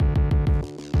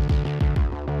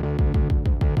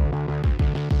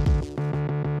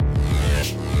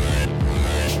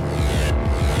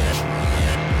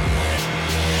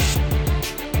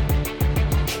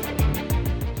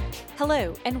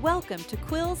Hello, and welcome to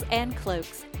Quills and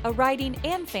Cloaks, a writing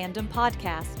and fandom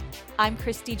podcast. I'm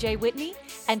Christy J. Whitney,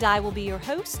 and I will be your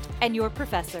host and your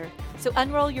professor. So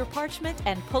unroll your parchment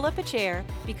and pull up a chair,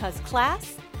 because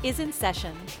class is in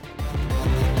session.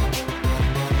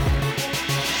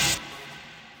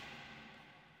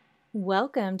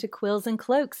 Welcome to Quills and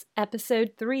Cloaks,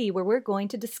 Episode 3, where we're going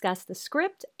to discuss the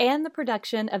script and the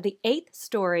production of the 8th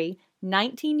story,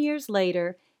 19 years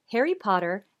later, Harry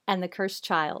Potter and the Cursed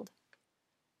Child.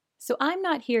 So I'm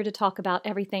not here to talk about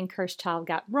everything Cursed Child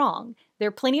got wrong. There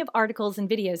are plenty of articles and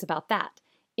videos about that.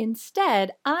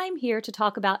 Instead, I'm here to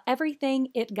talk about everything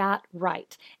it got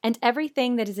right, and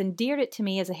everything that has endeared it to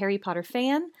me as a Harry Potter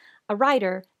fan, a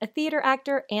writer, a theater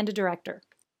actor, and a director.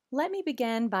 Let me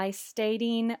begin by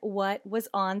stating what was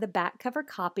on the back cover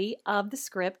copy of the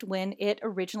script when it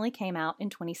originally came out in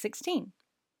 2016.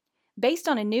 Based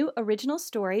on a new original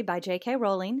story by J.K.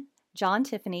 Rowling, John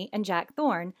Tiffany, and Jack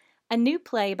Thorne, a new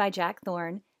play by Jack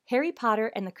Thorne, Harry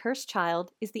Potter and the Cursed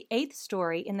Child is the 8th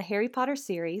story in the Harry Potter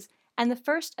series and the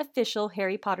first official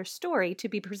Harry Potter story to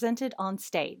be presented on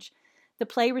stage. The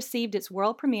play received its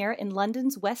world premiere in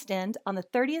London's West End on the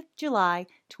 30th July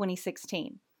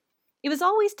 2016. It was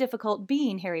always difficult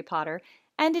being Harry Potter,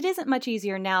 and it isn't much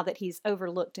easier now that he's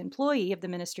overlooked employee of the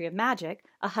Ministry of Magic,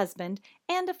 a husband,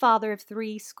 and a father of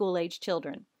 3 school-age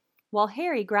children. While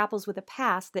Harry grapples with a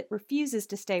past that refuses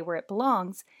to stay where it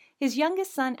belongs, his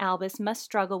youngest son Albus must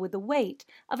struggle with the weight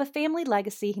of a family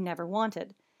legacy he never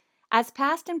wanted. As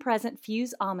past and present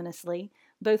fuse ominously,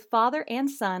 both father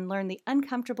and son learn the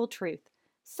uncomfortable truth.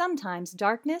 Sometimes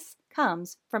darkness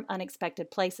comes from unexpected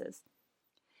places.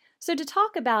 So to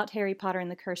talk about Harry Potter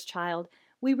and the Cursed Child,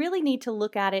 we really need to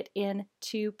look at it in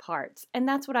 2 parts, and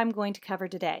that's what I'm going to cover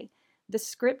today: the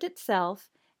script itself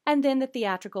and then the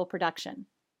theatrical production.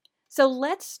 So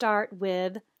let's start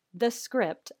with the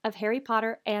script of Harry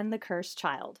Potter and the Cursed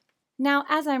Child. Now,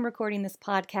 as I'm recording this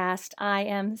podcast, I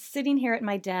am sitting here at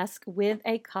my desk with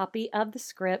a copy of the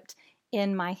script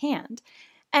in my hand.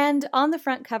 And on the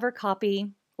front cover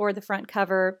copy, or the front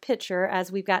cover picture,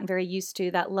 as we've gotten very used to,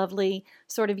 that lovely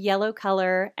sort of yellow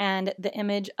color and the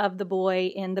image of the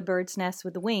boy in the bird's nest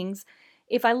with the wings,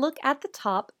 if I look at the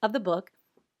top of the book,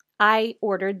 I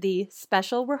ordered the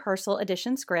special rehearsal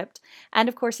edition script, and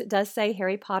of course it does say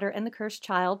Harry Potter and the Cursed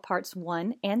Child Parts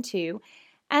 1 and 2,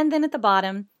 and then at the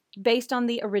bottom, based on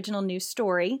the original new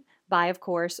story by, of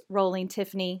course, Rowling,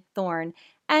 Tiffany, Thorne,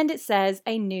 and it says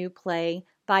a new play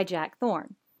by Jack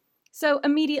Thorne. So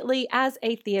immediately, as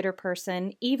a theater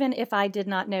person, even if I did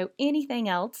not know anything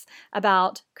else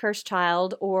about Cursed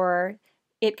Child or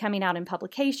it coming out in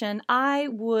publication, I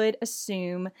would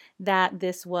assume that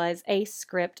this was a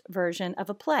script version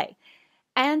of a play.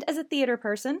 And as a theater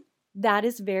person, that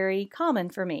is very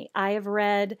common for me. I have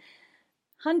read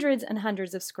hundreds and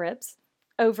hundreds of scripts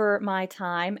over my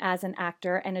time as an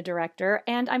actor and a director,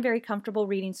 and I'm very comfortable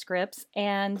reading scripts,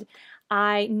 and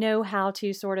I know how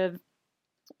to sort of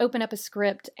open up a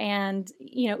script and,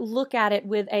 look at it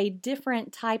with a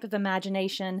different type of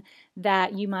imagination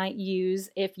that you might use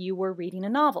if you were reading a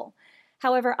novel.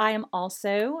 However, I am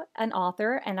also an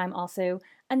author and I'm also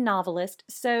a novelist,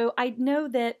 so I know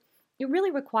that it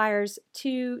really requires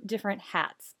 2 different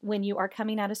hats when you are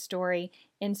coming at a story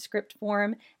in script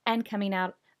form and coming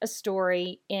out a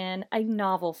story in a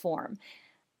novel form.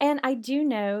 And I do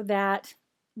know that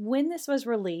when this was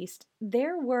released,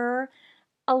 there were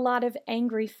a lot of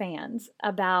angry fans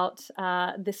about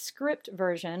the script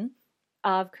version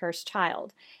of Cursed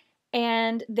Child.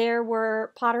 And there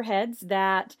were Potterheads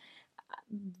that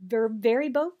were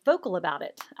very vocal about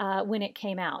it when it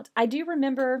came out. I do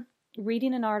remember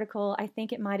reading an article, I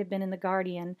think it might have been in The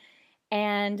Guardian,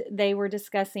 and they were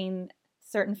discussing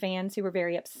certain fans who were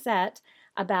very upset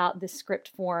about the script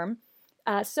form.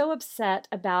 So upset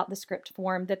about the script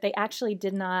form that they actually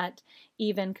did not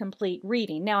even complete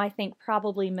reading. Now, I think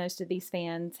probably most of these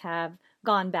fans have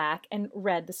gone back and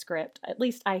read the script. At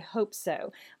least I hope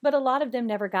so. But a lot of them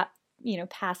never got,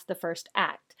 past the first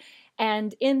act.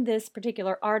 And in this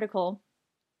particular article,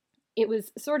 it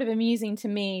was sort of amusing to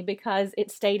me because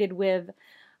it stated with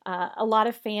a lot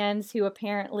of fans who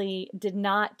apparently did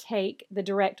not take the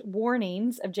direct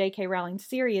warnings of J.K. Rowling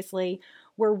seriously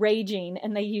were raging,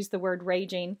 and they used the word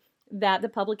raging, that the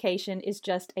publication is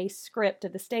just a script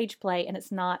of the stage play and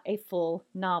it's not a full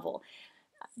novel.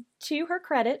 To her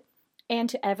credit, and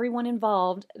to everyone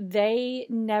involved, they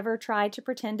never tried to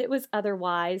pretend it was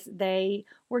otherwise. They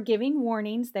were giving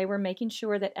warnings. They were making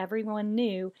sure that everyone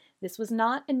knew this was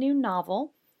not a new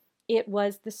novel. It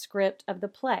was the script of the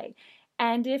play.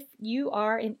 And if you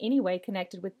are in any way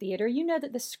connected with theater, you know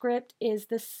that the script is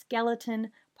the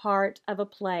skeleton part of a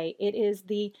play. It is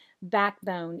the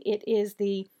backbone. It is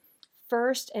the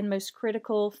first and most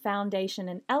critical foundation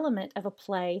and element of a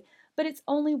play, but it's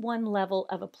only one level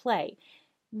of a play.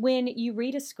 When you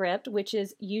read a script, which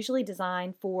is usually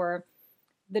designed for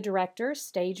the director,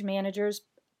 stage managers,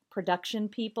 production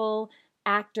people,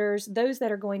 actors, those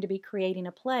that are going to be creating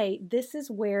a play, this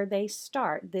is where they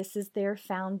start. This is their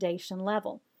foundation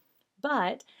level.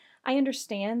 But I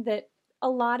understand that a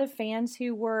lot of fans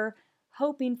who were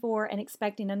hoping for and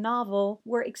expecting a novel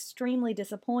were extremely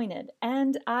disappointed,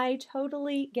 and I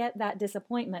totally get that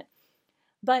disappointment.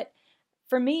 But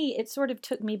for me, it sort of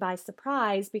took me by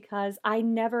surprise because I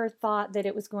never thought that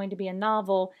it was going to be a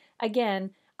novel.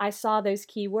 Again, I saw those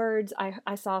key words,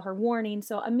 I saw her warning,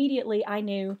 so immediately I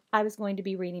knew I was going to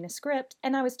be reading a script,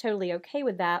 and I was totally okay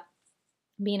with that,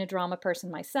 being a drama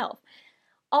person myself.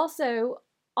 Also,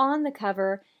 on the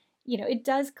cover, it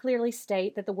does clearly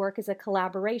state that the work is a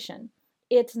collaboration.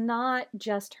 It's not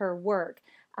just her work.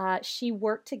 She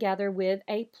worked together with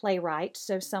a playwright,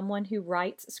 so someone who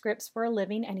writes scripts for a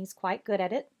living, and he's quite good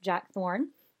at it, Jack Thorne,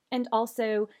 and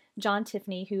also John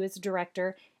Tiffany, who is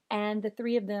director, and the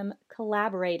three of them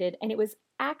collaborated, and it was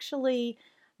actually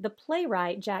the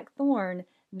playwright, Jack Thorne,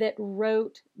 that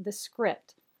wrote the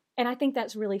script. And I think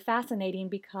that's really fascinating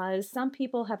because some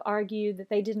people have argued that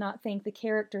they did not think the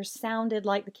characters sounded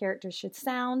like the characters should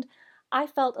sound. I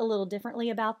felt a little differently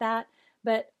about that,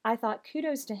 but I thought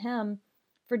kudos to him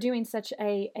for doing such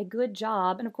a good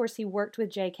job. And of course, he worked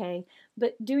with JK,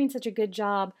 but doing such a good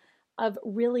job of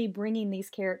really bringing these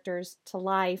characters to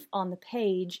life on the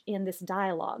page in this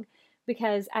dialogue.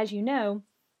 Because as you know,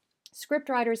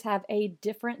 scriptwriters have a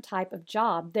different type of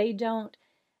job. They don't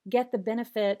get the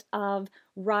benefit of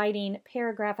writing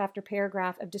paragraph after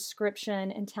paragraph of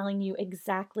description and telling you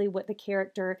exactly what the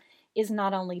character is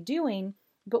not only doing,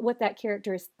 but what that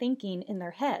character is thinking in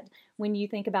their head. When you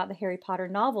think about the Harry Potter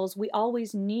novels, we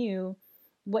always knew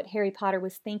what Harry Potter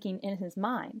was thinking in his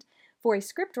mind. For a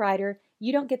scriptwriter,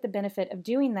 you don't get the benefit of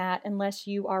doing that unless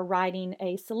you are writing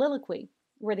a soliloquy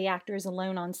where the actor is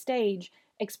alone on stage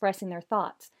expressing their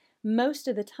thoughts. Most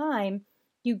of the time,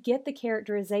 you get the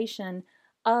characterization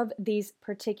of these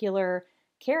particular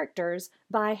characters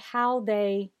by how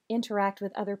they interact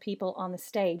with other people on the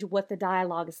stage, what the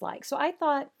dialogue is like. So I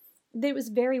thought that it was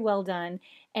very well done.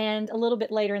 And a little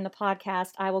bit later in the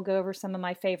podcast, I will go over some of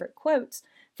my favorite quotes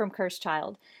from Cursed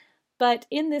Child. But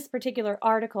in this particular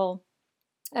article,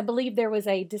 I believe there was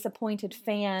a disappointed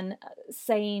fan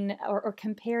saying or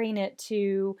comparing it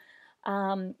to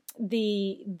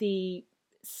the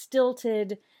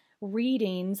stilted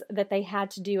readings that they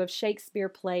had to do of Shakespeare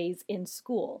plays in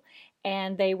school.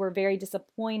 And they were very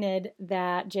disappointed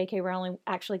that J.K. Rowling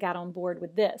actually got on board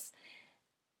with this.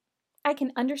 I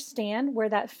can understand where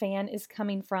that fan is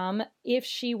coming from if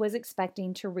she was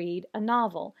expecting to read a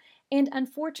novel. And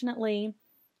unfortunately,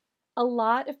 a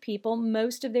lot of people,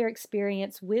 most of their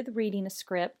experience with reading a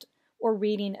script or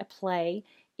reading a play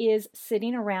is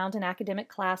sitting around an academic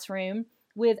classroom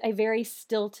with a very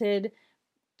stilted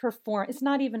it's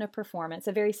not even a performance,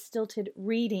 a very stilted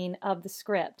reading of the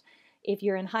script. If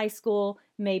you're in high school,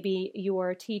 maybe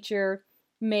your teacher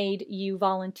made you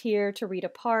volunteer to read a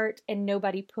part and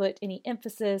nobody put any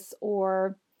emphasis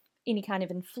or any kind of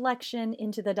inflection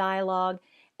into the dialogue.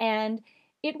 And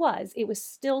it was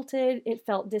stilted, it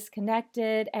felt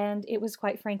disconnected, and it was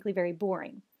quite frankly very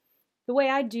boring. The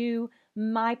way I do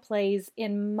my plays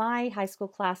in my high school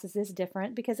classes is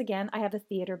different because, again, I have a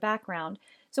theater background.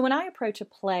 So when I approach a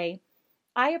play,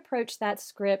 I approach that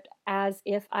script as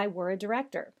if I were a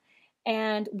director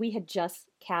and we had just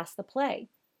cast the play.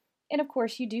 And of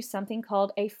course, you do something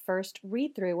called a first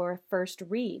read-through or a first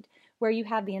read, where you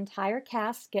have the entire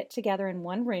cast get together in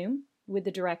one room with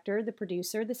the director, the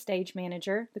producer, the stage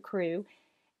manager, the crew,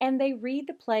 and they read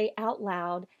the play out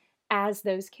loud as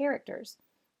those characters.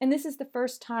 And this is the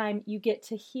first time you get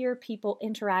to hear people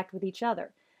interact with each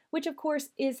other, which of course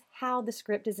is how the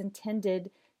script is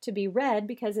intended to be read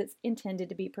because it's intended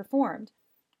to be performed.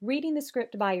 Reading the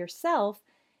script by yourself,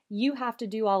 you have to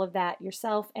do all of that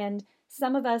yourself, and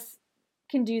some of us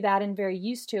can do that and very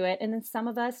used to it, and then some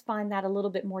of us find that a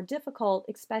little bit more difficult,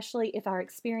 especially if our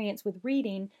experience with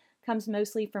reading comes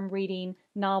mostly from reading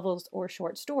novels or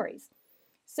short stories.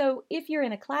 So if you're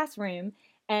in a classroom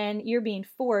and you're being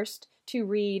forced to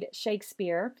read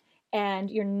Shakespeare and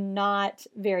you're not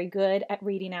very good at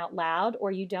reading out loud,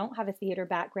 or you don't have a theater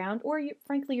background, or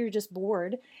frankly you're just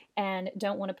bored and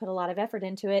don't want to put a lot of effort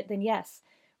into it, then yes,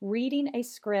 reading a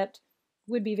script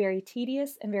would be very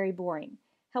tedious and very boring.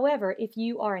 However, if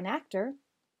you are an actor,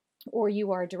 or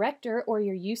you are a director, or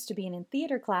you're used to being in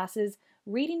theater classes,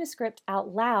 reading a script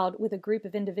out loud with a group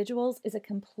of individuals is a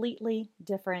completely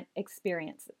different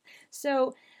experience.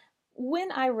 So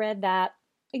when I read that,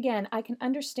 again, I can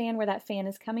understand where that fan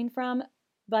is coming from,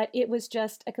 but it was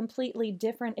just a completely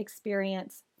different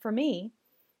experience for me,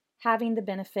 having the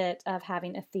benefit of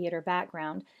having a theater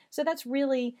background. So that's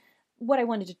really what I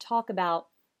wanted to talk about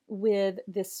with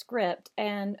this script,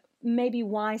 and maybe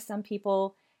why some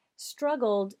people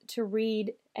struggled to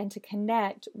read and to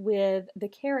connect with the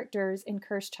characters in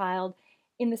Cursed Child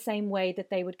in the same way that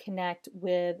they would connect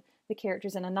with the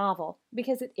characters in a novel,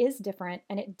 because it is different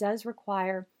and it does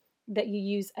require that you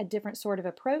use a different sort of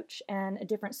approach and a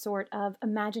different sort of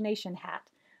imagination hat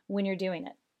when you're doing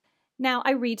it. Now,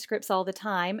 I read scripts all the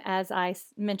time, as I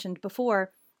mentioned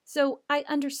before, so I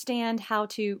understand how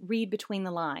to read between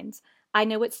the lines. I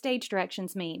know what stage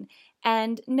directions mean.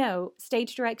 And no,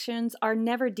 stage directions are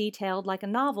never detailed like a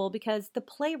novel because the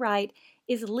playwright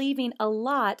is leaving a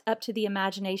lot up to the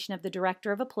imagination of the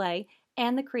director of a play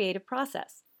and the creative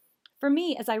process. For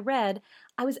me, as I read,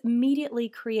 I was immediately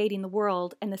creating the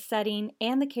world and the setting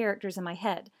and the characters in my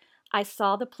head. I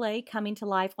saw the play coming to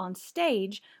life on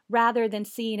stage rather than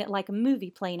seeing it like a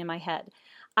movie playing in my head.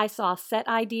 I saw set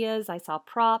ideas, I saw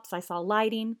props, I saw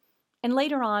lighting. And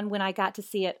later on, when I got to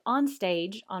see it on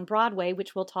stage, on Broadway,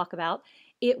 which we'll talk about,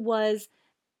 it was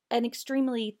an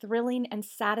extremely thrilling and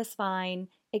satisfying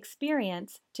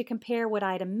experience to compare what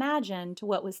I'd imagined to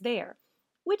what was there,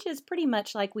 which is pretty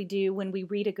much like we do when we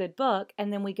read a good book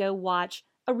and then we go watch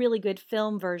a really good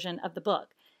film version of the book.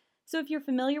 So if you're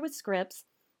familiar with scripts,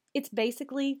 it's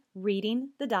basically reading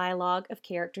the dialogue of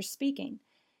characters speaking.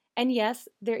 And yes,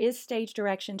 there is stage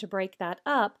direction to break that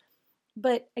up,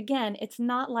 but again, it's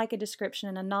not like a description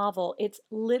in a novel. It's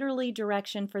literally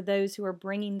direction for those who are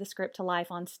bringing the script to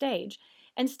life on stage.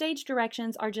 And stage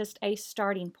directions are just a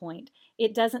starting point.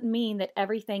 It doesn't mean that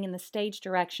everything in the stage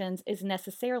directions is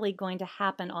necessarily going to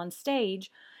happen on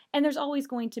stage, and there's always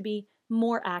going to be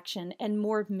more action and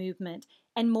more movement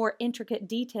and more intricate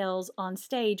details on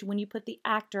stage when you put the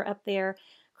actor up there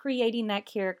creating that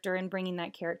character and bringing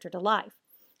that character to life.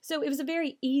 So it was a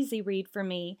very easy read for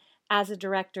me as a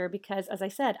director because, as I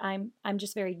said, I'm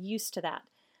just very used to that.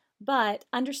 But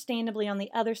understandably, on the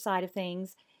other side of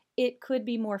things, it could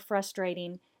be more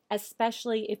frustrating,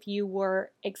 especially if you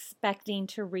were expecting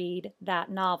to read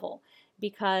that novel,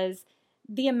 because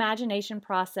the imagination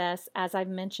process, as I've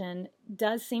mentioned,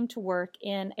 does seem to work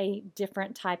in a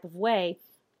different type of way.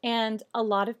 And a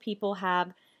lot of people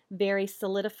have very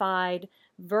solidified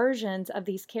versions of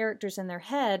these characters in their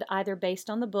head, either based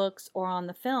on the books or on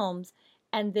the films.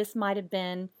 And this might have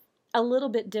been a little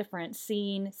bit different,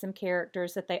 seeing some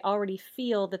characters that they already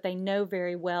feel that they know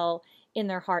very well in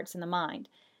their hearts and the mind.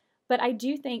 But I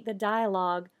do think the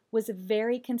dialogue was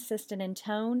very consistent in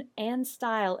tone and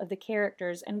style of the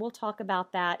characters, and we'll talk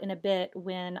about that in a bit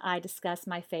when I discuss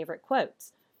my favorite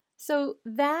quotes. So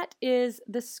that is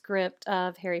the script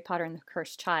of Harry Potter and the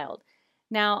Cursed Child.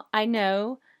 Now, I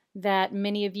know that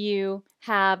many of you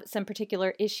have some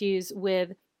particular issues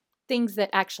with things that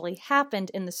actually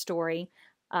happened in the story,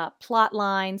 plot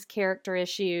lines, character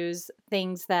issues,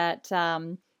 things that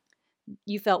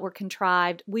you felt were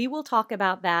contrived. We will talk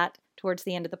about that towards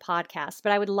the end of the podcast,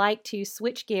 but I would like to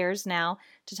switch gears now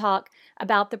to talk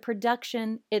about the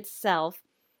production itself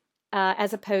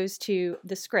as opposed to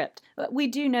the script. But we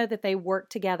do know that they work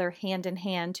together hand in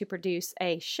hand to produce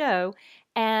a show,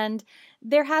 and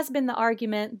there has been the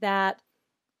argument that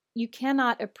you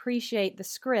cannot appreciate the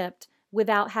script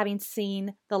without having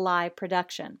seen the live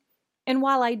production. And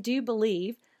while I do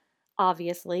believe,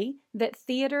 obviously, that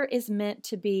theater is meant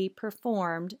to be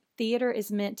performed, theater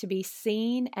is meant to be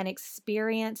seen and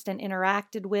experienced and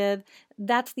interacted with,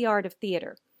 that's the art of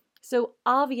theater. So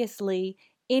obviously,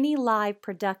 any live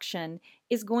production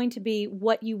is going to be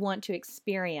what you want to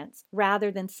experience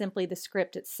rather than simply the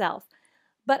script itself.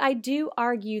 But I do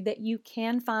argue that you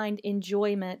can find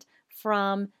enjoyment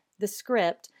from the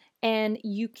script, and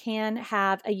you can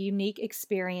have a unique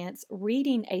experience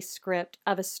reading a script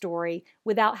of a story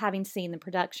without having seen the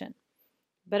production.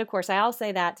 But of course, I'll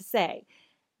say that to say,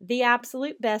 the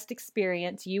absolute best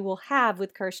experience you will have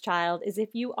with Cursed Child is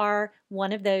if you are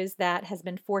one of those that has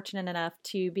been fortunate enough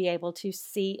to be able to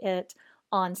see it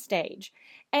on stage.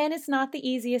 And it's not the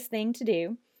easiest thing to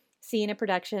do, seeing a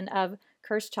production of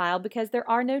Cursed Child, because there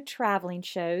are no traveling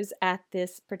shows at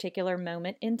this particular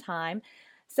moment in time.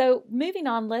 So moving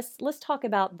on, let's talk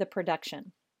about the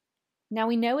production. Now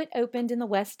we know it opened in the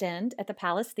West End at the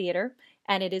Palace Theater,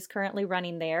 and it is currently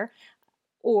running there,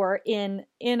 or in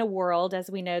a world,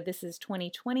 as we know, this is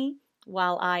 2020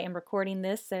 while I am recording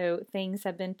this, so things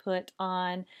have been put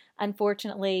on,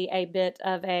 unfortunately, a bit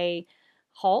of a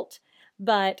halt.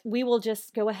 but we will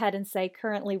just go ahead and say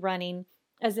currently running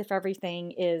as if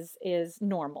everything is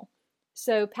normal.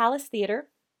 So Palace Theater,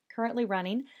 currently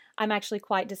running. I'm actually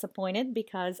quite disappointed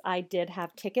because I did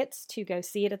have tickets to go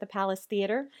see it at the Palace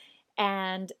Theater,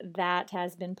 and that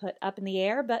has been put up in the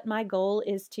air, but my goal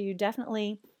is to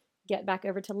definitely get back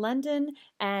over to London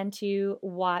and to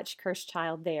watch Cursed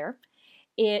Child there.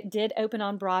 It did open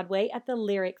on Broadway at the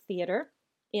Lyric Theater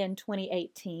in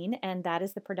 2018, and that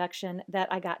is the production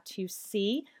that I got to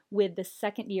see with the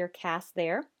second year cast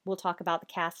there. We'll talk about the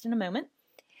cast in a moment.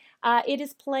 It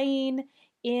is playing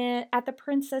at the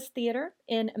Princess Theatre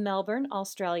in Melbourne,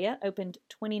 Australia, opened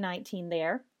 2019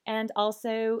 there. And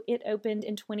also it opened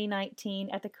in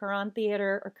 2019 at the Curran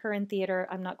Theatre,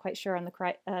 I'm not quite sure on the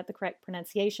correct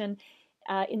pronunciation,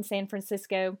 in San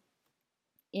Francisco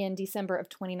in December of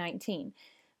 2019.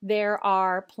 There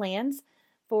are plans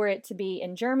for it to be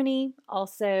in Germany,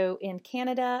 also in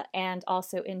Canada, and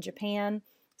also in Japan.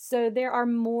 So there are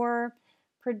more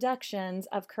productions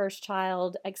of Cursed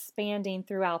Child expanding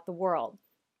throughout the world.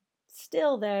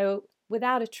 Still, though,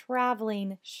 without a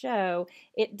traveling show,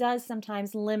 it does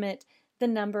sometimes limit the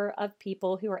number of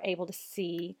people who are able to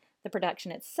see the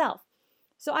production itself.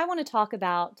 So I want to talk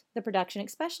about the production,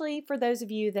 especially for those of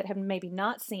you that have maybe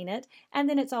not seen it, and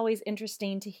then it's always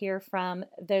interesting to hear from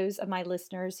those of my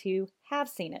listeners who have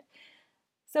seen it.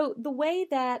 So the way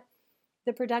that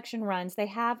the production runs, they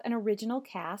have an original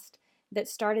cast that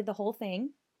started the whole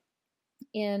thing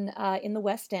in the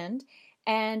West End,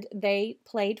 and they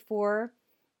played for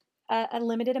a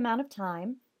limited amount of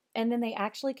time, and then they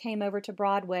actually came over to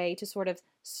Broadway to sort of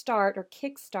start or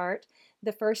kickstart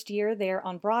the first year there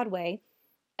on Broadway,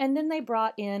 and then they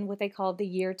brought in what they called the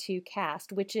Year 2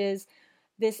 cast, which is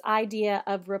this idea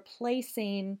of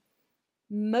replacing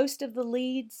most of the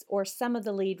leads or some of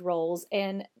the lead roles,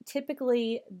 and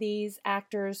typically these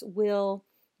actors will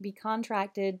be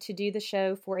contracted to do the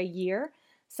show for a year,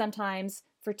 sometimes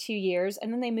for 2 years,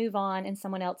 and then they move on and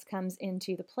someone else comes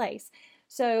into the place.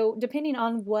 So depending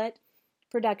on what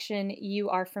production you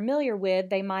are familiar with,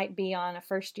 they might be on a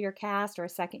first year cast or a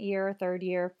second year or third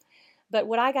year. But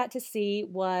what I got to see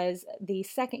was the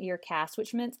second year cast,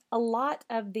 which meant a lot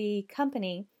of the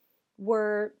company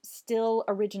were still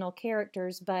original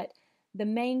characters, but the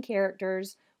main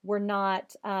characters were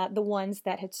not the ones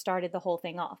that had started the whole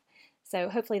thing off. So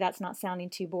hopefully that's not sounding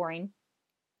too boring.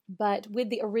 But with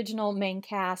the original main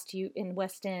cast, in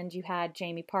West End, you had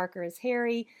Jamie Parker as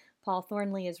Harry, Paul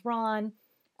Thornley as Ron,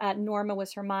 Norma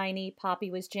was Hermione,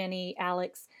 Poppy was Jenny,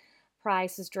 Alex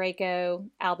Price was Draco,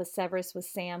 Albus Severus was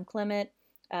Sam Clement,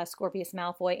 Scorpius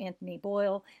Malfoy, Anthony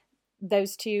Boyle.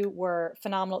 Those two were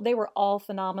phenomenal. They were all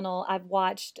phenomenal. I've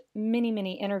watched many,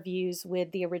 many interviews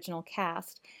with the original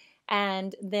cast.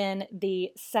 And then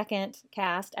the second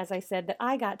cast, as I said, that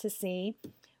I got to see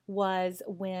was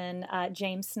when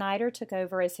James Snyder took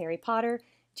over as Harry Potter,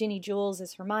 Ginny Jules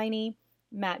as Hermione,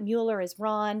 Matt Mueller as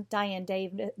Ron, Diane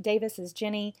Davis as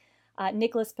Ginny,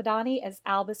 Nicholas Padani as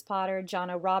Albus Potter, John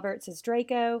O'Roberts as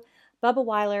Draco, Bubba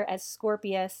Wyler as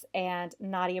Scorpius, and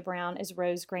Nadia Brown as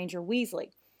Rose Granger Weasley.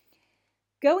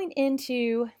 Going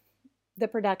into the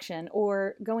production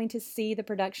or going to see the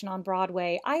production on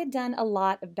Broadway, I had done a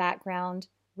lot of background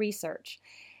research.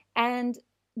 And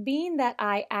being that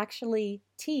I actually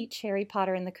teach Harry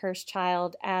Potter and the Cursed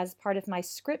Child as part of my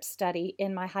script study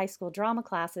in my high school drama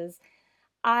classes,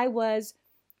 I was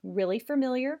really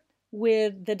familiar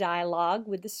with the dialogue,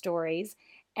 with the stories,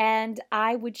 and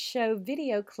I would show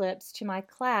video clips to my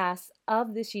class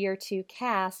of this Year 2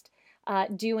 cast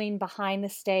doing behind the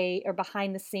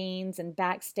scenes and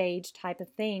backstage type of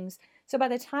things. So by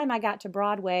the time I got to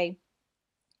Broadway,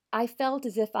 I felt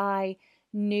as if I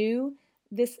knew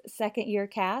this second year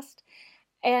cast.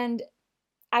 And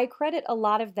I credit a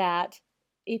lot of that.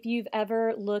 If you've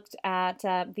ever looked at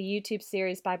the YouTube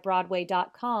series by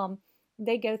Broadway.com,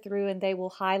 they go through and they will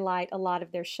highlight a lot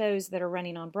of their shows that are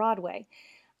running on Broadway.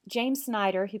 James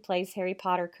Snyder, who plays Harry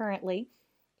Potter currently,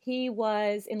 he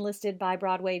was enlisted by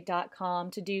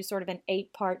Broadway.com to do sort of an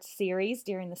 8-part series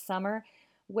during the summer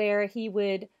where he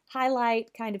would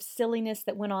highlight kind of silliness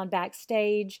that went on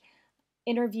backstage,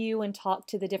 interview and talk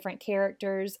to the different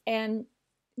characters. And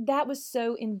that was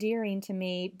so endearing to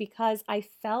me because I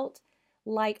felt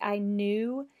like I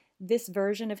knew this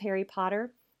version of Harry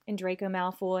Potter and Draco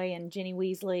Malfoy and Ginny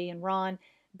Weasley and Ron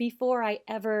before I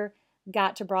ever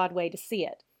got to Broadway to see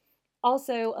it.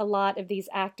 Also, a lot of these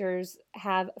actors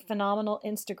have phenomenal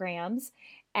Instagrams,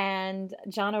 and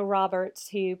John O'Roberts,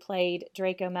 who played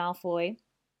Draco Malfoy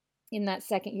in that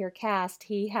second year cast,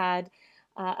 he had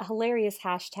a hilarious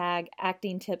hashtag,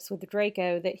 acting tips with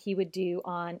Draco, that he would do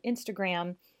on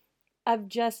Instagram of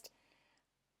just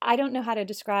I don't know how to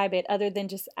describe it other than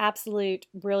just absolute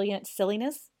brilliant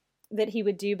silliness that he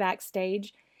would do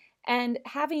backstage. And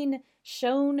having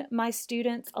shown my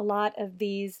students a lot of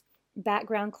these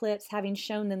background clips, having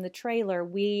shown them the trailer,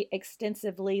 we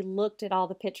extensively looked at all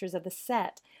the pictures of the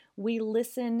set. We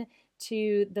listened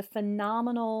to the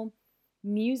phenomenal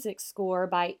music score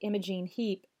by Imogen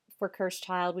Heap for Cursed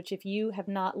Child, which, if you have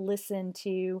not listened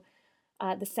to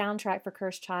the soundtrack for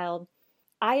Cursed Child,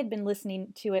 I had been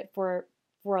listening to it for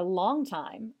a long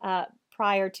time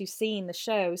prior to seeing the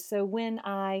show. So when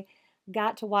I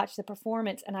got to watch the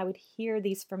performance and I would hear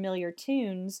these familiar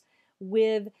tunes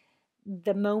with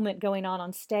the moment going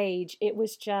on stage, it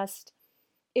was just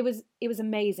it was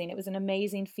amazing. It was an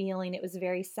amazing feeling. It was a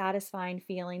very satisfying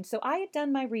feeling. So I had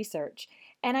done my research,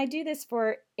 and I do this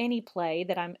for any play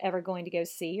that I'm ever going to go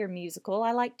see or musical.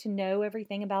 I like to know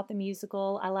everything about the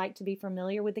musical. I like to be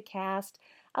familiar with the cast.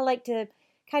 I like to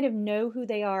kind of know who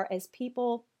they are as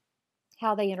people,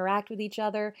 how they interact with each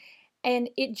other, and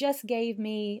it just gave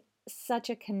me such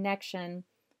a connection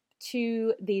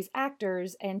to these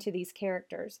actors and to these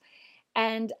characters.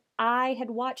 And I had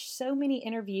watched so many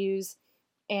interviews,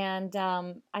 and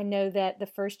I know that the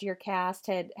first year cast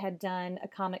had done a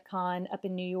Comic Con up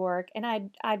in New York, and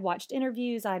I'd watched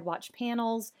interviews, I'd watched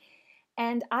panels,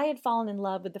 and I had fallen in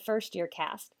love with the first year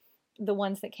cast, the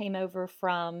ones that came over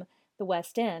from the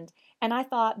West End. And I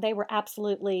thought they were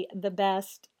absolutely the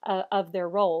best of their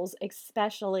roles,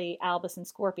 especially Albus and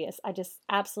Scorpius. I just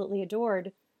absolutely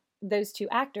adored those two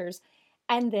actors.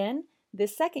 And then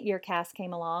this second year cast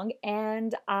came along,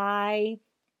 and I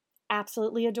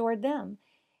absolutely adored them.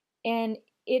 And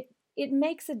it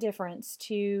makes a difference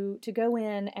to go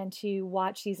in and to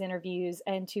watch these interviews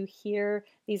and to hear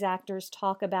these actors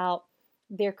talk about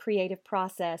their creative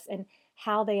process and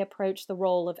how they approach the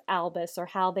role of Albus or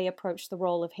how they approach the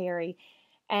role of Harry.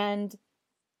 And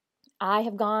I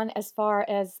have gone as far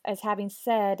as having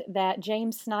said that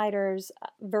James Snyder's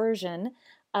version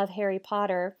of Harry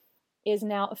Potter is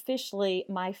now officially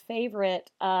my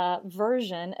favorite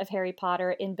version of Harry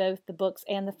Potter in both the books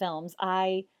and the films.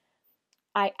 I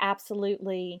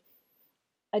absolutely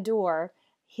adore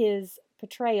his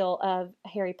portrayal of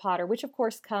Harry Potter, which of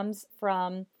course comes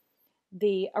from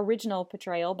the original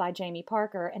portrayal by Jamie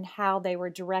Parker and how they were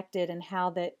directed and how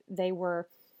that they were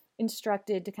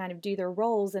instructed to kind of do their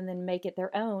roles and then make it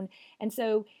their own. And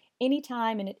so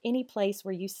anytime and at any place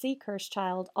where you see Cursed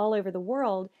Child all over the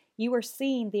world, you are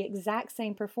seeing the exact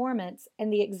same performance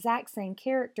and the exact same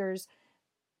characters,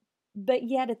 but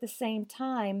yet at the same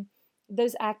time,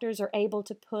 those actors are able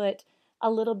to put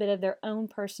a little bit of their own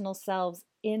personal selves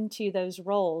into those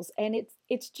roles. And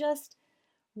it's just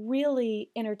really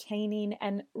entertaining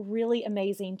and really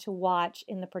amazing to watch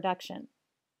in the production.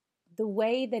 The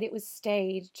way that it was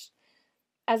staged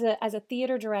as a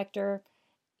theater director,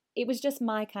 it was just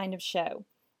my kind of show.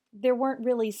 There weren't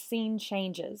really scene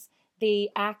changes. The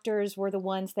actors were the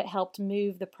ones that helped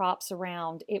move the props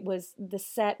around. The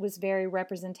set was very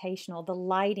representational. The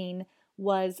lighting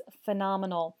was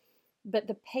phenomenal. But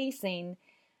the pacing,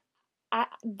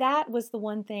 that was the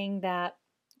one thing that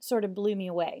sort of blew me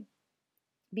away,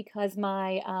 because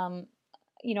I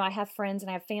have friends and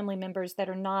I have family members that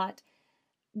are not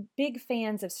big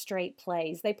fans of straight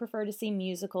plays. They prefer to see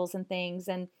musicals and things.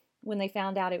 And when they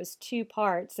found out it was two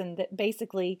parts and that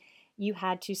basically you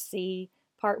had to see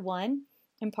part one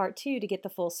and part two to get the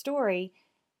full story,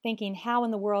 thinking, how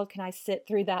in the world can I sit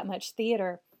through that much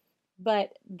theater?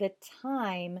 But the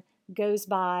time goes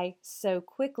by so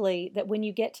quickly that when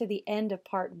you get to the end of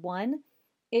part one,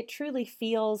 it truly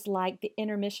feels like the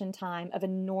intermission time of a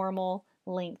normal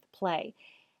length play.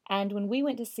 And when we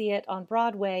went to see it on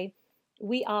Broadway,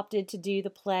 we opted to do the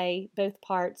play, both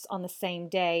parts, on the same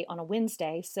day on a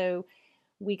Wednesday. So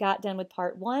we got done with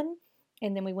part one,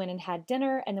 and then we went and had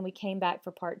dinner, and then we came back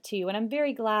for part two. And I'm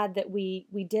very glad that we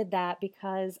did that,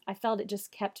 because I felt it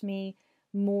just kept me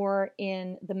more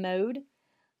in the mode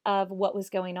of what was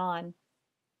going on.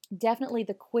 Definitely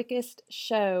the quickest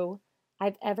show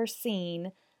I've ever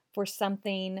seen for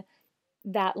something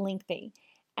that lengthy.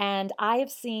 And I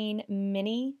have seen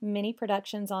many, many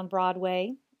productions on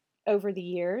Broadway over the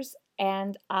years,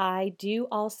 and I do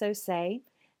also say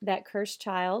that Cursed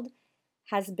Child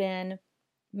has been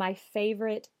my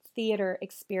favorite theater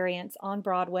experience on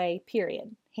Broadway,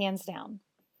 period, hands down.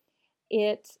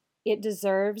 It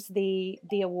deserves the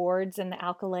awards and the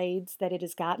accolades that it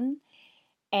has gotten,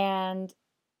 and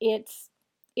it's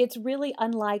it's really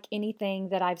unlike anything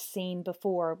that I've seen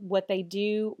before. What they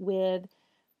do with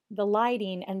the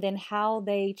lighting and then how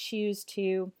they choose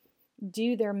to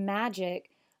do their magic,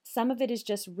 some of it is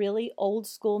just really old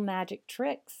school magic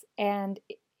tricks, and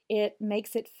it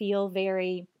makes it feel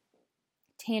very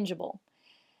tangible.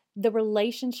 The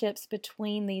relationships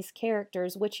between these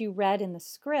characters, which you read in the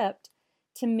script,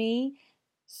 to me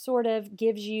sort of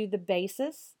gives you the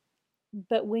basis.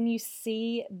 But when you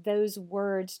see those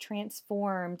words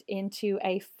transformed into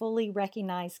a fully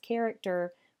recognized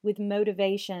character with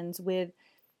motivations, with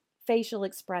facial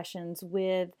expressions,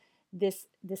 with this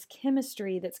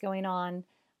chemistry that's going on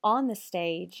the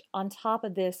stage, on top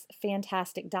of this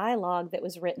fantastic dialogue that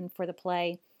was written for the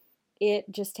play,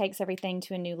 it just takes everything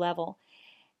to a new level.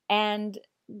 And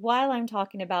while I'm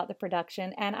talking about the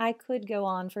production, and I could go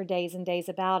on for days and days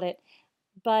about it,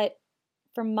 but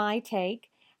from my take,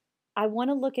 I want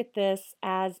to look at this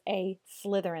as a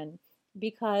Slytherin,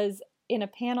 because in a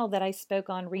panel that I spoke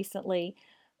on recently,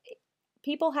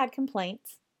 people had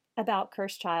complaints about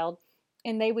Cursed Child,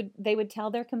 and they would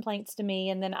tell their complaints to me,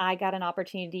 and then I got an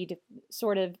opportunity to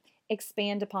sort of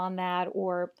expand upon that,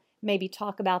 or maybe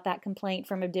talk about that complaint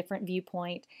from a different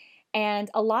viewpoint. And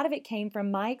a lot of it came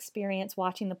from my experience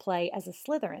watching the play as a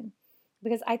Slytherin,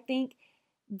 because I think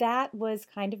that was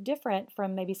kind of different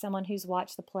from maybe someone who's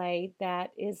watched the play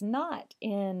that is not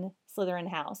in Slytherin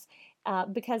House,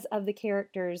 because of the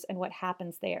characters and what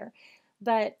happens there.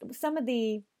 But some of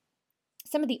the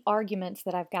arguments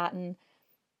that I've gotten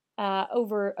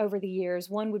over the years,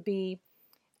 one would be,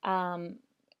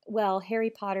 well, Harry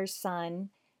Potter's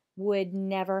son would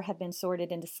never have been sorted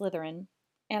into Slytherin.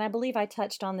 And I believe I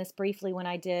touched on this briefly when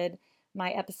I did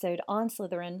my episode on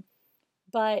Slytherin.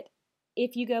 But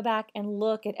if you go back and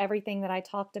look at everything that I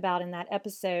talked about in that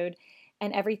episode,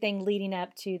 and everything leading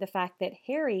up to the fact that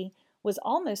Harry was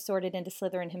almost sorted into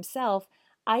Slytherin himself,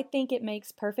 I think it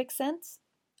makes perfect sense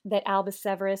that Albus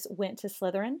Severus went to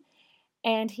Slytherin.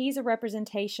 And he's a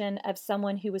representation of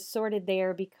someone who was sorted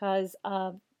there because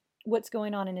of what's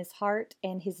going on in his heart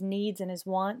and his needs and his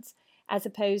wants, as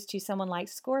opposed to someone like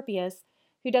Scorpius,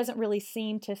 who doesn't really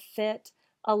seem to fit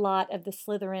a lot of the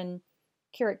Slytherin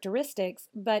characteristics,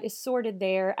 but is sorted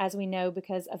there, as we know,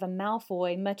 because of a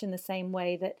Malfoy, much in the same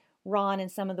way that Ron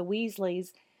and some of the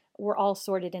Weasleys were all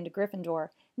sorted into Gryffindor.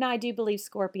 Now, I do believe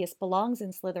Scorpius belongs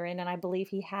in Slytherin, and I believe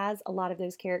he has a lot of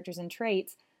those characters and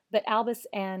traits, but Albus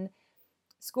and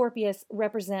Scorpius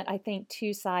represent, I think,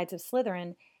 two sides of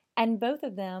Slytherin, and both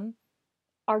of them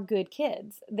are good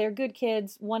kids. They're good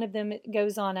kids. One of them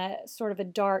goes on a sort of a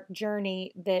dark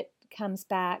journey that comes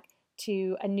back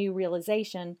to a new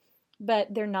realization,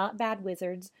 but they're not bad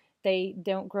wizards. They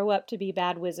don't grow up to be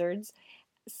bad wizards.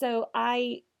 So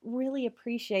I really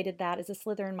appreciated that as a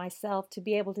Slytherin myself, to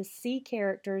be able to see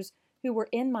characters who were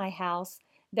in my house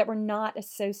that were not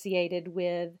associated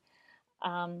with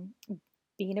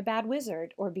being a bad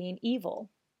wizard or being evil.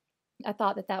 I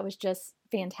thought that that was just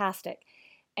fantastic.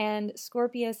 And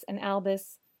Scorpius and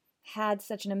Albus had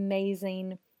such an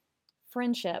amazing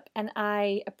friendship, and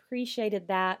I appreciated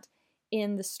that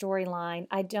in the storyline.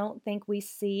 I don't think we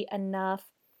see enough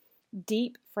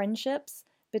deep friendships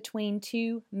between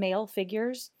two male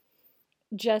figures,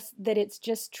 just that it's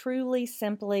just truly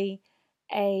simply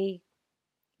a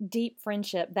deep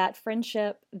friendship,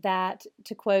 that,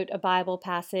 to quote a Bible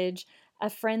passage, a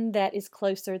friend that is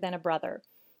closer than a brother.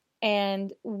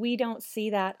 And we don't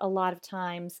see that a lot of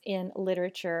times in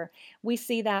literature. We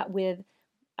see that with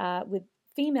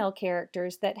female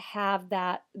characters that have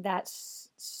that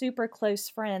super close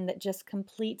friend that just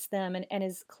completes them and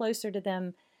is closer to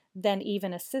them than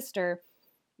even a sister.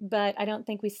 But I don't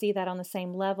think we see that on the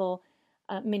same level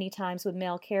many times with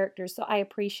male characters. So I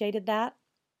appreciated that,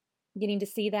 getting to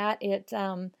see that.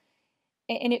 And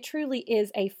it truly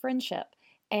is a friendship.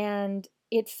 And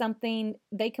it's something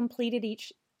they completed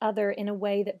each other in a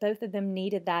way that both of them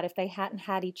needed that. If they hadn't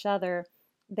had each other,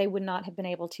 they would not have been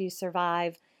able to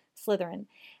survive Slytherin.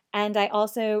 And I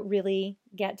also really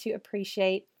get to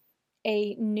appreciate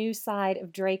a new side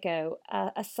of Draco,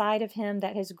 a side of him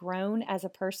that has grown as a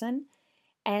person,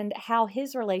 and how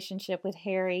his relationship with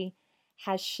Harry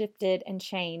has shifted and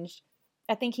changed.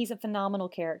 I think he's a phenomenal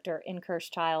character in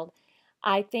Cursed Child.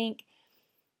 I think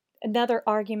another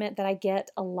argument that I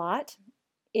get a lot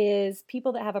is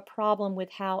people that have a problem with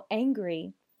how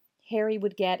angry Harry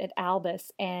would get at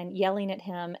Albus and yelling at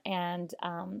him, and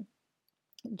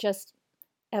just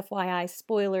FYI,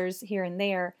 spoilers here and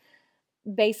there.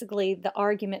 Basically, the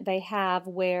argument they have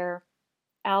where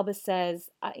Albus says,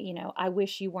 I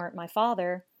wish you weren't my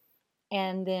father.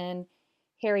 And then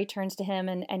Harry turns to him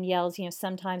and yells,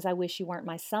 sometimes I wish you weren't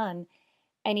my son.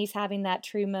 And he's having that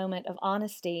true moment of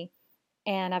honesty.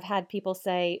 And I've had people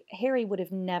say, Harry would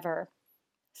have never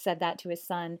said that to his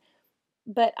son.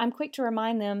 But I'm quick to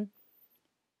remind them,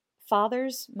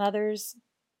 fathers, mothers,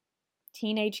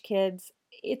 teenage kids,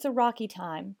 it's a rocky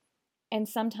time. And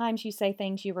sometimes you say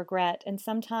things you regret, and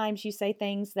sometimes you say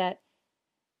things that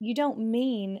you don't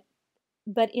mean,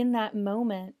 but in that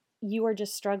moment, you are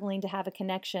just struggling to have a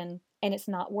connection and it's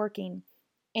not working,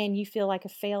 and you feel like a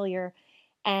failure.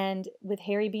 And with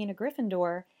Harry being a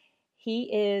Gryffindor, he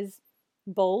is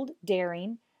bold,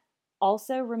 daring.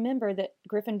 Also, remember that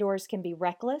Gryffindors can be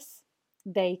reckless,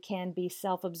 they can be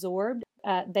self absorbed,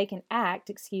 they can act,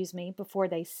 excuse me, before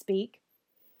they speak.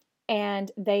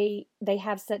 And they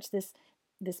have such this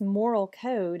moral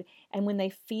code, and when they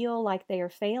feel like they are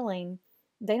failing,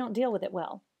 they don't deal with it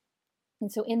well.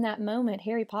 And so in that moment,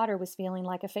 Harry Potter was feeling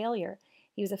like a failure.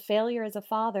 He was a failure as a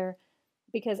father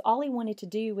because all he wanted to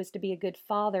do was to be a good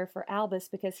father for Albus,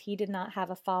 because he did not have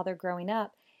a father growing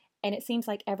up. And it seems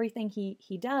like everything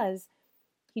he does,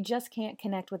 he just can't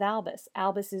connect with Albus.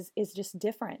 Albus is just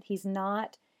different. He's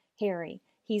not Harry.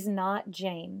 He's not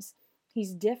James.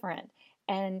 He's different.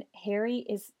 And Harry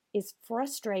is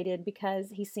frustrated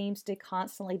because he seems to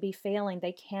constantly be failing.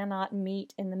 They cannot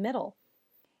meet in the middle.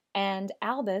 And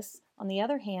Albus, on the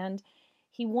other hand,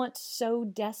 he wants so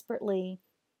desperately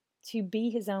to be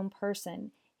his own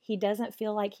person. He doesn't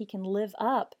feel like he can live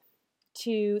up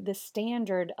to the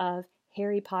standard of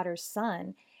Harry Potter's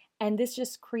son. And this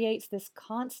just creates this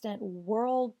constant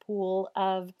whirlpool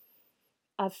of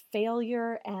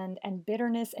failure and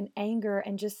bitterness and anger,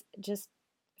 and just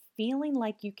feeling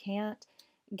like you can't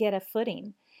get a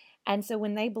footing. And so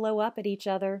when they blow up at each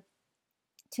other,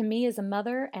 to me as a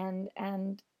mother, and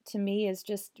to me as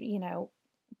just,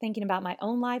 thinking about my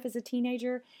own life as a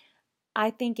teenager,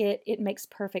 I think it makes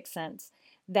perfect sense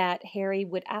that Harry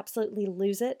would absolutely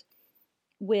lose it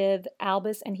with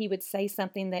Albus, and he would say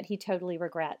something that he totally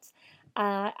regrets.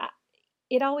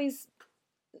 It always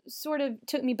sort of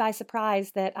took me by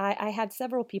surprise that I had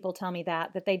several people tell me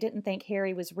that they didn't think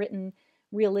Harry was written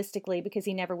realistically, because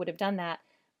he never would have done that.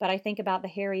 But I think about the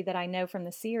Harry that I know from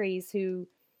the series, who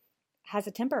has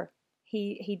a temper.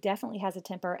 He definitely has a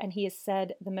temper, and he has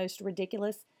said the most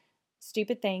ridiculous,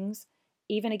 stupid things,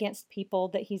 even against people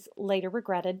that he's later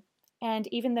regretted. And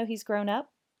even though he's grown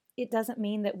up, it doesn't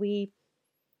mean that we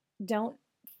don't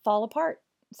fall apart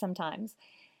sometimes.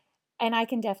 And I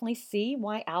can definitely see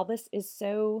why Albus is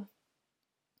so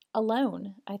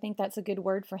alone. I think that's a good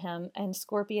word for him. And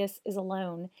Scorpius is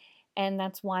alone. And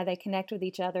that's why they connect with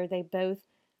each other. They both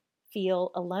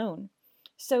feel alone.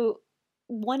 So,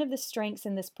 one of the strengths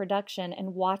in this production,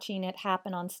 and watching it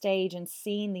happen on stage and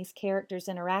seeing these characters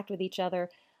interact with each other,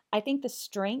 I think the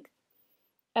strength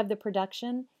of the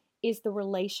production is the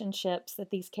relationships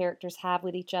that these characters have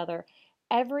with each other.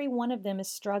 Every one of them is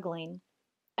struggling.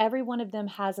 Every one of them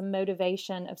has a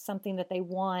motivation of something that they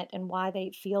want and why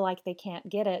they feel like they can't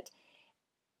get it.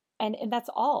 And that's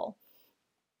all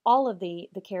of the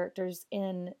characters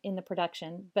in the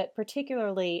production. But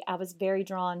particularly, I was very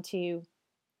drawn to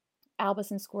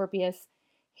Albus and Scorpius,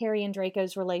 Harry and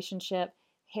Draco's relationship,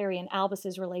 Harry and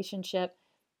Albus's relationship.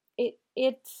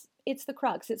 It's the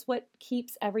crux. It's what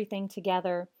keeps everything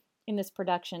together in this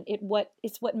production.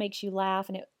 It's what makes you laugh,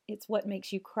 and it's what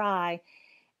makes you cry.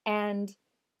 And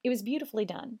it was beautifully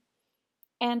done.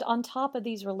 And on top of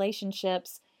these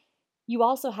relationships, you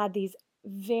also had these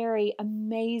very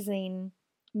amazing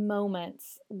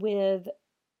moments with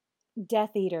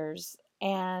Death Eaters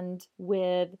and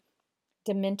with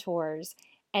Dementors,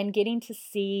 and getting to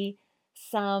see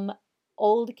some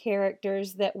old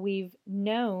characters that we've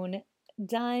known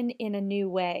done in a new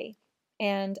way.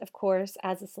 And of course,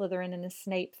 as a Slytherin and a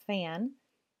Snape fan,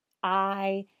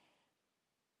 I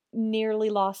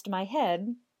nearly lost my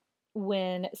head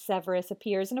when Severus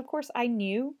appears. And of course, I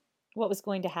knew what was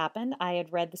going to happen. I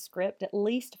had read the script at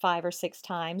least 5 or 6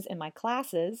 times in my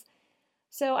classes,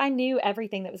 so I knew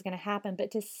everything that was going to happen.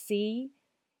 But to see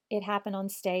it happen on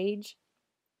stage,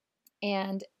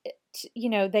 and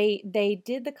they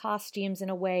did the costumes in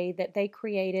a way that they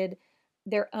created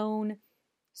their own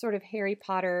sort of Harry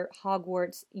Potter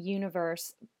Hogwarts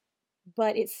universe,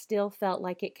 but it still felt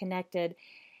like it connected.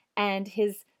 And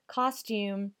his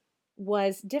costume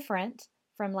was different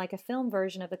from like a film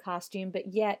version of the costume,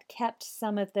 but yet kept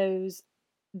some of those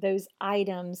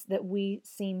items that we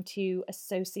seem to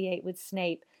associate with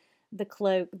Snape: the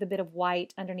cloak, the bit of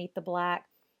white underneath the black,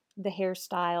 the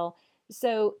hairstyle.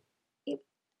 So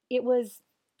it was,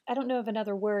 I don't know of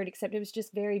another word, except it was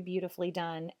just very beautifully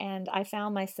done. And I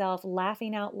found myself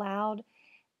laughing out loud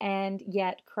and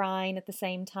yet crying at the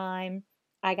same time.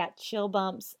 I got chill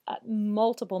bumps at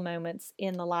multiple moments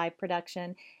in the live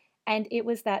production. And it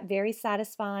was that very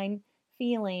satisfying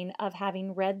feeling of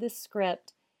having read the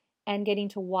script and getting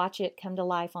to watch it come to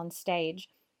life on stage.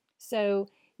 So,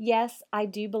 yes, I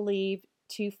do believe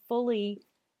to fully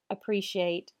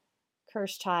appreciate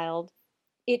Cursed Child,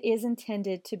 it is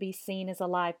intended to be seen as a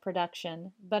live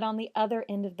production, but on the other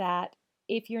end of that,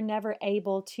 if you're never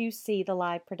able to see the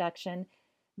live production,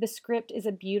 the script is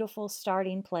a beautiful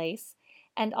starting place.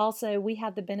 And also, we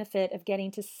have the benefit of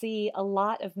getting to see a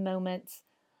lot of moments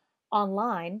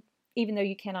online. Even though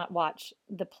you cannot watch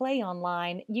the play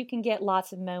online, you can get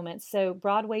lots of moments. So,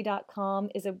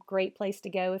 Broadway.com is a great place to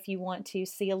go if you want to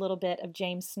see a little bit of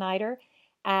James Snyder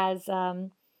as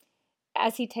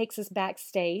as he takes us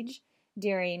backstage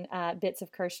during bits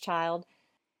of Cursed Child.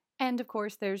 And of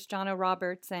course, there's John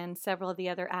O'Roberts and several of the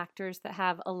other actors that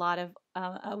have a lot of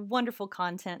wonderful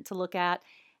content to look at.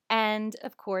 And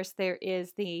of course, there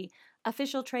is the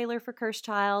official trailer for Cursed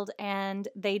Child, and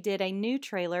they did a new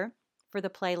trailer for the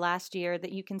play last year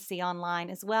that you can see online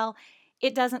as well.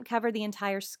 It doesn't cover the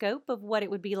entire scope of what it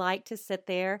would be like to sit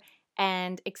there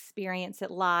and experience it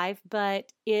live,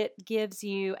 but it gives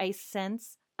you a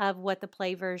sense of what the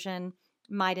play version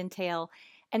might entail.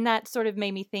 And that sort of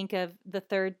made me think of the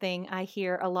third thing I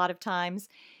hear a lot of times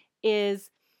is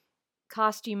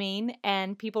costuming,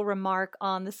 and people remark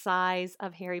on the size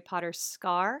of Harry Potter's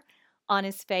scar on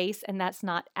his face, and that's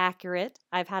not accurate.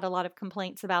 I've had a lot of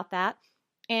complaints about that.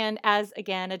 And as,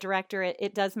 again, a director,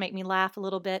 it does make me laugh a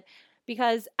little bit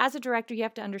because as a director, you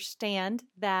have to understand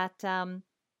that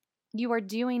you are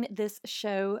doing this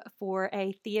show for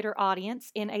a theater audience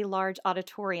in a large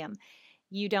auditorium.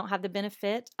 You don't have the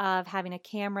benefit of having a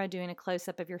camera doing a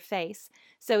close-up of your face.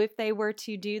 So if they were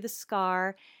to do the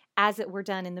scar as it were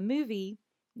done in the movie,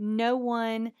 no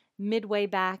one midway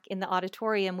back in the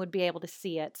auditorium would be able to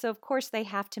see it. So of course they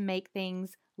have to make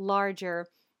things larger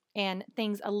and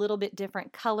things a little bit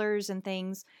different colors and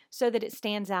things so that it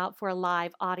stands out for a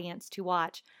live audience to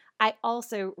watch. I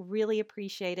also really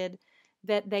appreciated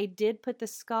that they did put the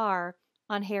scar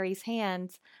on Harry's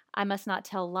hands, I must not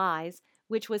tell lies,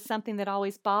 which was something that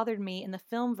always bothered me in the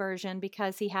film version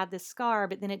because he had this scar,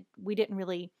 but then we didn't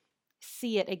really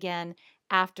see it again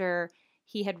after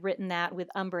he had written that with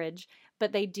Umbridge.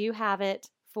 But they do have it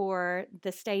for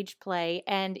the stage play,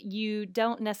 and you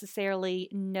don't necessarily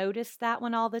notice that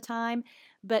one all the time,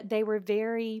 but they were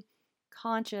very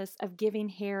conscious of giving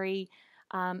Harry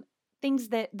things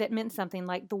that meant something,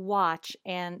 like the watch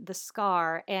and the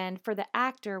scar. And for the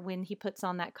actor, when he puts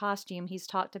on that costume, he's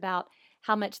talked about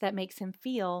how much that makes him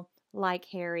feel like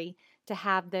Harry to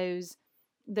have those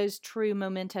true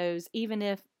mementos, even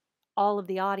if all of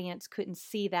the audience couldn't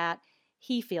see that,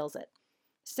 he feels it.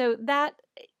 So that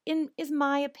is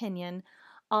my opinion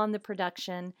on the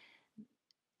production.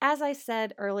 As I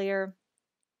said earlier,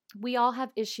 we all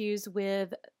have issues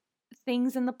with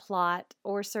things in the plot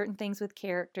or certain things with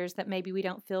characters that maybe we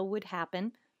don't feel would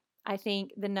happen. I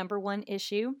think the number one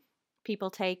issue people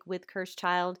take with Cursed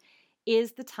Child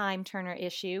is the time turner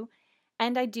issue,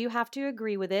 and I do have to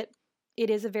agree with it. It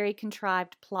is a very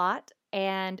contrived plot,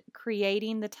 and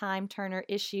creating the time turner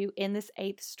issue in this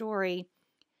 8th story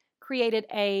created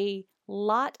a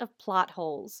lot of plot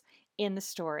holes in the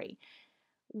story.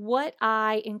 What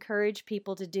I encourage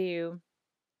people to do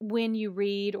when you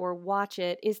read or watch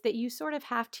it is that you sort of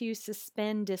have to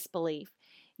suspend disbelief.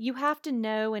 You have to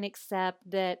know and accept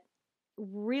that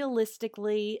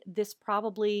realistically this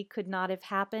probably could not have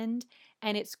happened,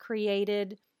 and it's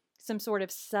created some sort of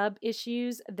sub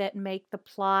issues that make the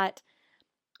plot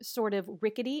sort of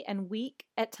rickety and weak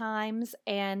at times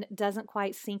and doesn't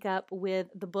quite sync up with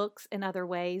the books in other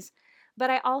ways.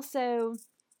 But I also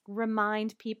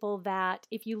remind people that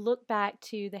if you look back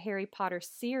to the Harry Potter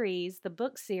series, the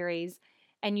book series,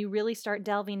 and you really start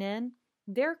delving in,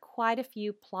 there are quite a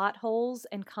few plot holes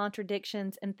and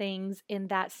contradictions and things in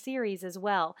that series as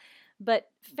well. But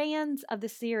fans of the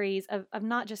series, of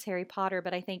not just Harry Potter,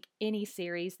 but I think any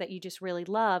series that you just really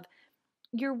love,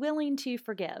 you're willing to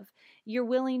forgive. You're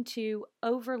willing to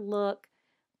overlook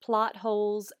plot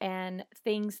holes and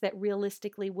things that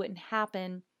realistically wouldn't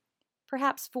happen,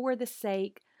 perhaps for the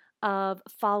sake of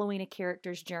following a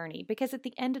character's journey. Because at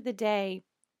the end of the day,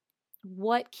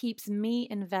 what keeps me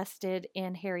invested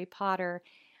in Harry Potter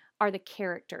are the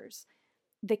characters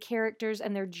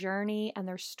and their journey and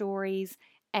their stories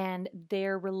and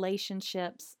their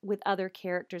relationships with other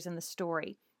characters in the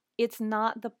story. It's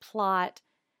not the plot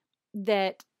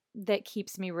that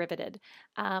keeps me riveted.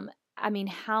 I mean,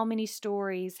 how many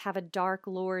stories have a Dark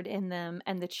Lord in them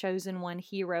and the chosen one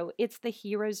hero? It's the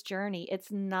hero's journey.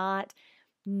 It's not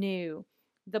new.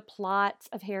 The plots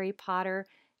of Harry Potter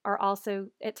are also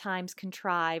at times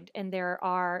contrived, and there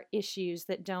are issues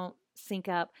that don't sync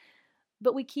up.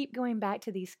 But we keep going back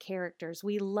to these characters.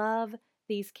 We love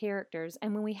these characters,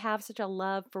 and when we have such a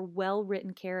love for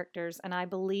well-written characters, and I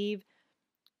believe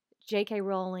J.K.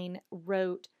 Rowling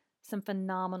wrote some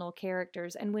phenomenal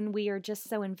characters. And when we are just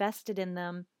so invested in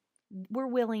them, we're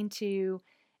willing to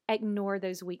ignore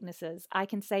those weaknesses. I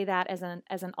can say that as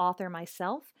an author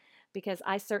myself, because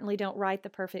I certainly don't write the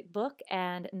perfect book,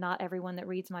 and not everyone that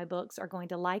reads my books are going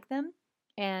to like them,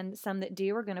 and some that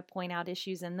do are going to point out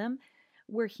issues in them.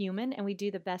 We're human, and we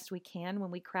do the best we can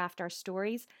when we craft our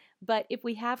stories. But if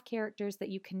we have characters that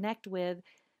you connect with,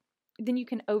 then you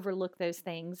can overlook those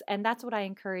things. And that's what I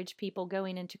encourage people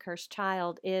going into Cursed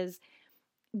Child is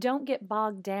don't get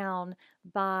bogged down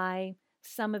by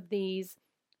some of these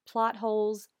plot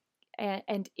holes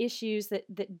and issues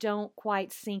that don't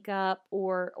quite sync up,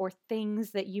 or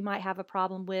things that you might have a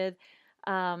problem with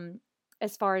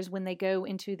as far as when they go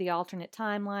into the alternate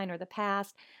timeline or the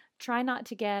past. Try not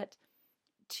to get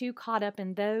too caught up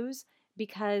in those,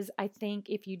 because I think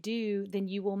if you do, then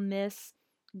you will miss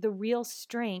the real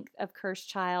strength of Cursed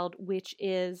Child, which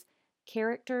is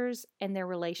characters and their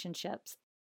relationships.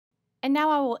 And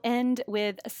now I will end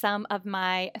with some of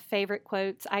my favorite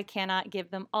quotes. I cannot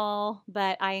give them all,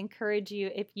 but I encourage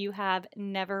you, if you have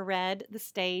never read the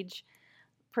stage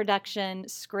production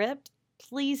script,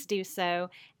 please do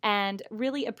so, and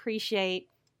really appreciate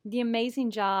the amazing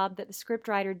job that the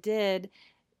scriptwriter did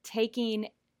taking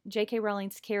J.K.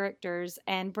 Rowling's characters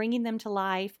and bringing them to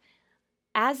life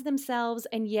as themselves,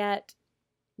 and yet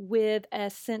with a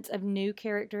sense of new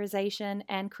characterization,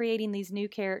 and creating these new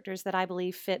characters that I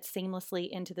believe fit seamlessly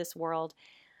into this world.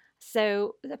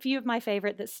 So a few of my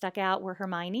favorite that stuck out were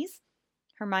Hermione's.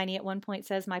 Hermione at one point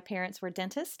says, "My parents were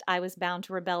dentists. I was bound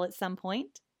to rebel at some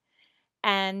point."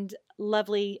 And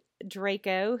lovely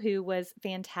Draco, who was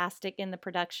fantastic in the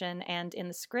production and in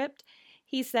the script,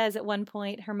 he says at one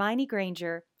point, "Hermione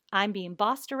Granger, I'm being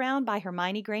bossed around by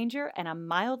Hermione Granger, and I'm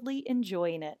mildly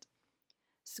enjoying it."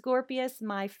 Scorpius,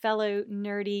 my fellow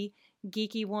nerdy,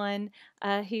 geeky one,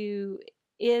 who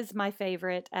is my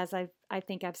favorite, as I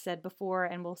think I've said before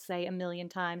and will say a million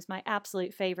times, my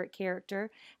absolute favorite character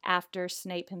after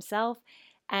Snape himself.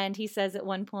 And he says at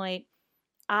one point,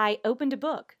 "I opened a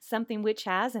book, something which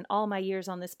has, in all my years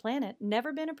on this planet,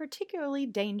 never been a particularly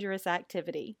dangerous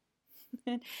activity."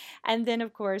 And then,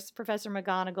 of course, Professor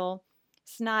McGonagall,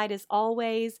 snide as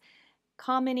always,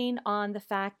 commenting on the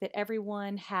fact that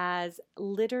everyone has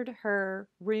littered her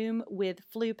room with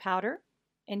Floo powder.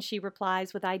 And she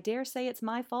replies with, "I dare say it's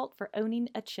my fault for owning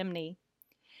a chimney."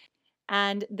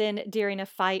 And then during a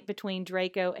fight between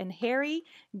Draco and Harry,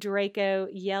 Draco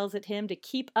yells at him to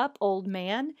keep up, old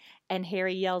man. And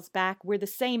Harry yells back, "We're the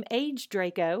same age,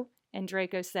 Draco." And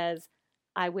Draco says,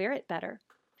 "I wear it better."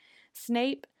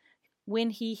 Snape,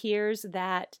 when he hears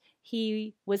that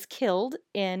he was killed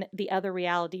in the other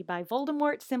reality by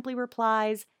Voldemort, simply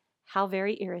replies, "How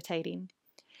very irritating."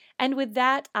 And with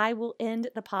that, I will end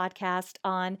the podcast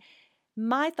on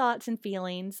my thoughts and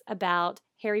feelings about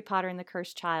Harry Potter and the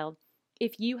Cursed Child.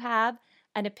 If you have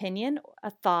an opinion, a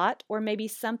thought, or maybe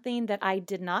something that I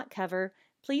did not cover,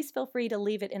 please feel free to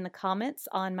leave it in the comments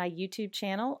on my YouTube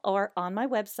channel or on my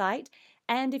website.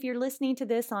 And if you're listening to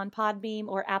this on Podbeam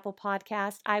or Apple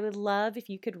Podcast, I would love if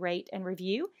you could rate and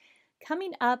review.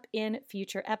 Coming up in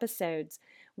future episodes,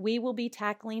 we will be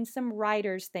tackling some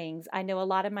writer's things. I know a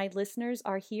lot of my listeners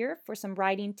are here for some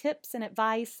writing tips and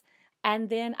advice. And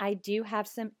then I do have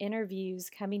some interviews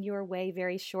coming your way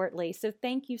very shortly. So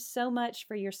thank you so much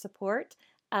for your support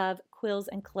of Quills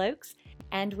and Cloaks.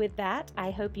 And with that,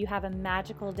 I hope you have a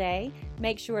magical day.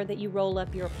 Make sure that you roll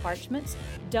up your parchments.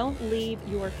 Don't leave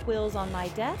your quills on my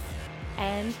desk.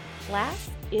 And class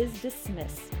is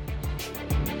dismissed.